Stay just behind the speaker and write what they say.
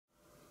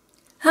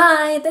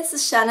Hi, this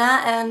is Shana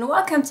and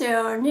welcome to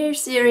our new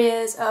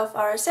series of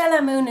our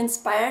Sailor Moon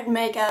inspired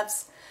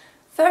makeups.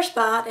 First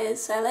part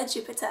is Sailor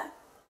Jupiter.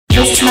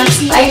 Das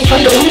eigentlich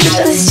voll dumm,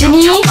 das ist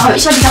Ginny, aber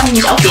ich habe die Sachen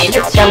nicht aufgehen.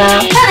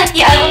 Jana.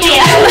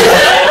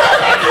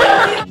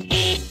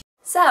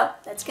 So,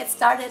 let's get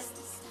started.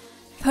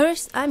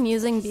 First, I'm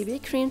using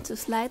BB cream to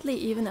slightly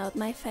even out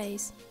my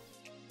face.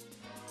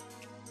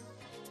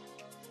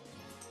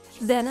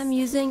 Then I'm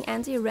using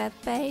anti-red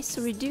base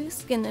to reduce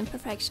skin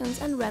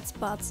imperfections and red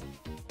spots.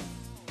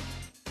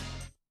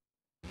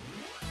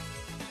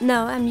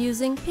 Now I'm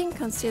using pink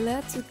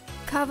concealer to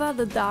cover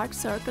the dark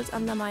circles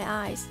under my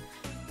eyes.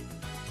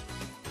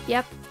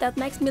 Yep, that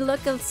makes me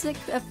look a little sick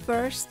at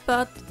first,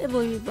 but it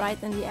will be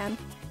bright in the end.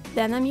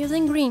 Then I'm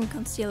using green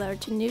concealer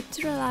to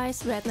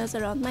neutralize redness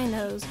around my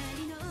nose.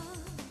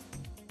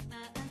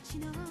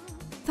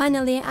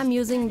 Finally, I'm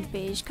using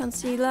beige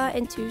concealer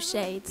in 2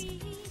 shades.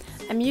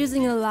 I'm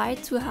using a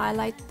light to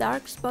highlight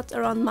dark spots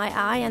around my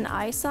eye and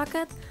eye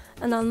socket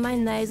and on my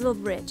nasal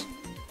bridge.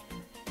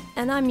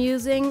 And I'm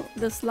using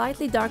the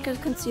slightly darker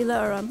concealer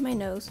around my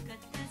nose.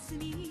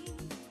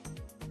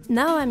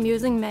 Now I'm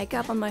using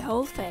makeup on my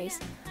whole face.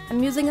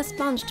 I'm using a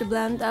sponge to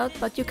blend out,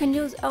 but you can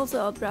use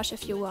also a brush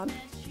if you want.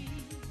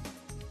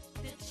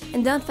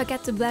 And don't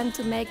forget to blend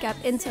the makeup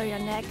into your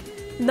neck.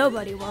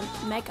 Nobody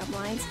wants makeup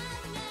lines.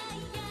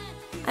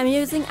 I'm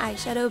using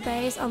eyeshadow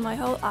base on my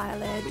whole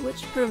eyelid,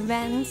 which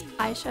prevents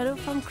eyeshadow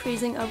from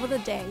creasing over the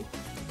day.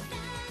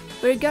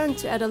 We're going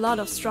to add a lot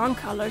of strong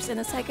colors in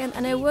a second,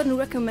 and I wouldn't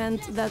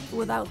recommend that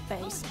without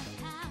base.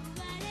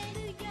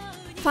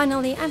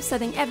 Finally, I'm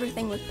setting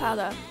everything with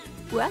powder.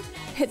 What?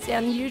 It's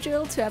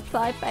unusual to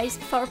apply base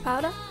before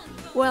powder?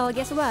 Well,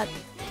 guess what?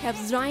 It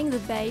helps drying the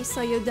base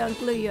so you don't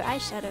glue your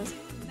eyeshadows.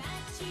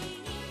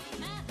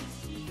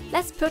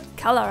 Let's put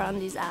color on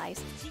these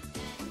eyes.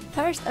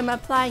 First, I'm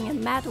applying a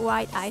matte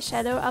white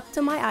eyeshadow up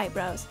to my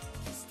eyebrows.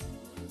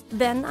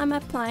 Then I'm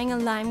applying a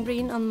lime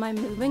green on my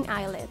moving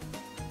eyelid.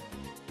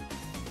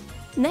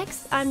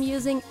 Next, I'm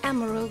using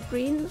emerald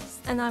green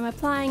and I'm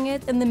applying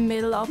it in the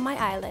middle of my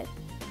eyelid.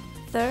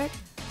 Third,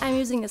 I'm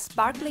using a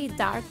sparkly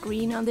dark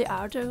green on the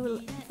outer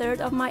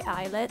third of my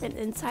eyelid and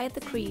inside the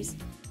crease.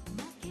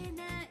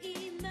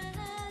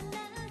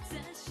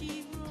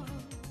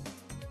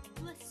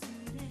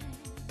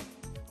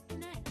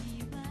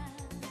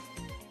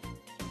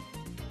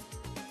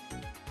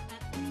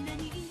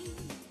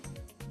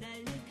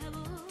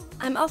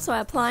 I'm also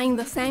applying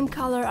the same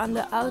color on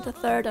the outer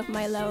third of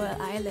my lower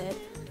eyelid.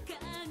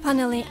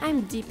 Finally,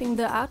 I'm deepening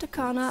the outer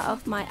corner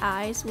of my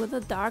eyes with a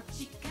dark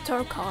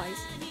turquoise.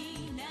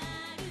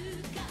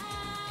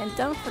 And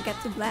don't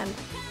forget to blend.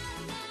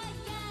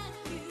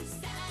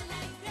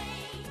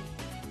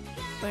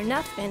 We're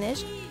not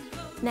finished.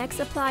 Next,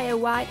 apply a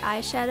white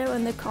eyeshadow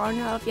in the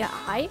corner of your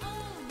eye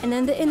and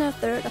in the inner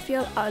third of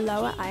your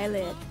lower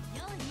eyelid.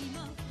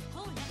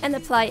 And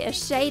apply a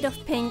shade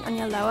of pink on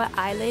your lower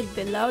eyelid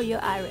below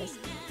your iris.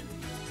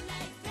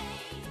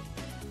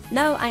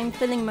 Now I'm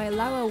filling my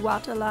lower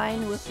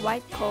waterline with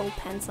white kohl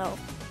pencil.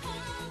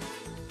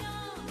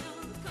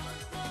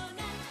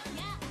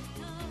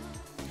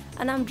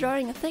 And I'm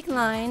drawing a thick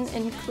line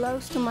in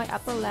close to my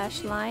upper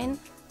lash line,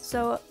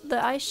 so the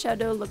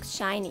eyeshadow looks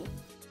shiny.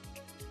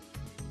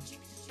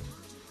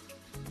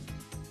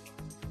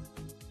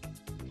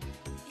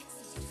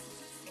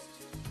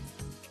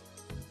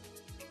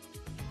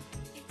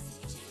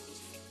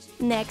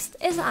 Next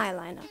is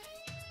eyeliner.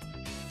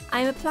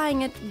 I'm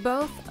applying it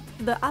both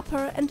the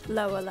upper and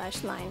lower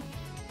lash line.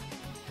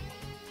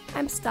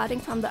 I'm starting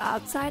from the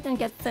outside and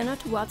get thinner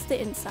towards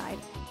the inside.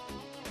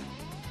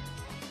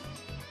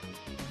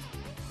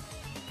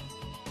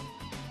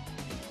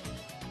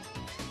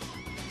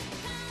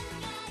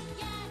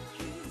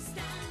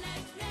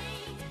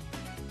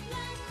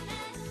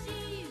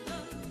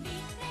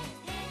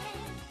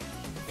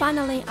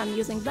 Finally, I'm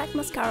using black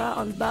mascara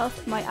on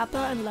both my upper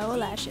and lower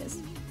lashes.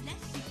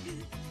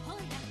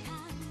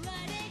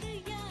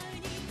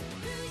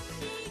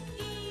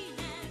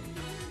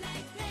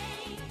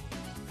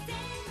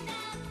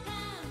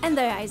 And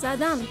the eyes are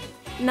done.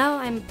 Now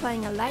I'm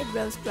applying a light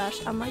rose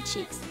blush on my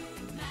cheeks.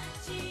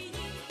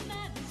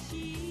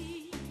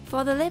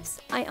 For the lips,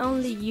 I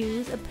only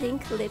use a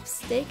pink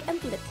lipstick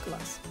and lip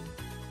gloss.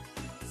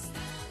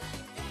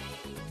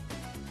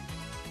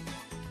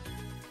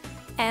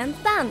 And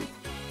done!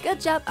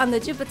 Good job on the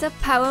Jupiter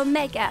Power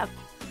makeup!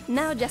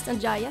 Now just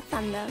enjoy your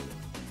thunder.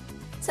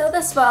 So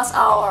this was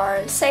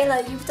our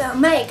Sailor Jupiter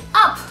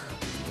makeup!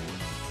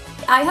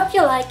 I hope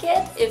you like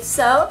it. If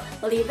so,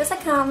 leave us a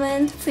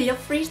comment, feel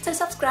free to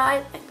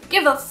subscribe and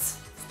give us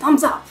a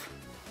thumbs up.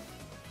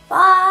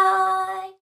 Bye!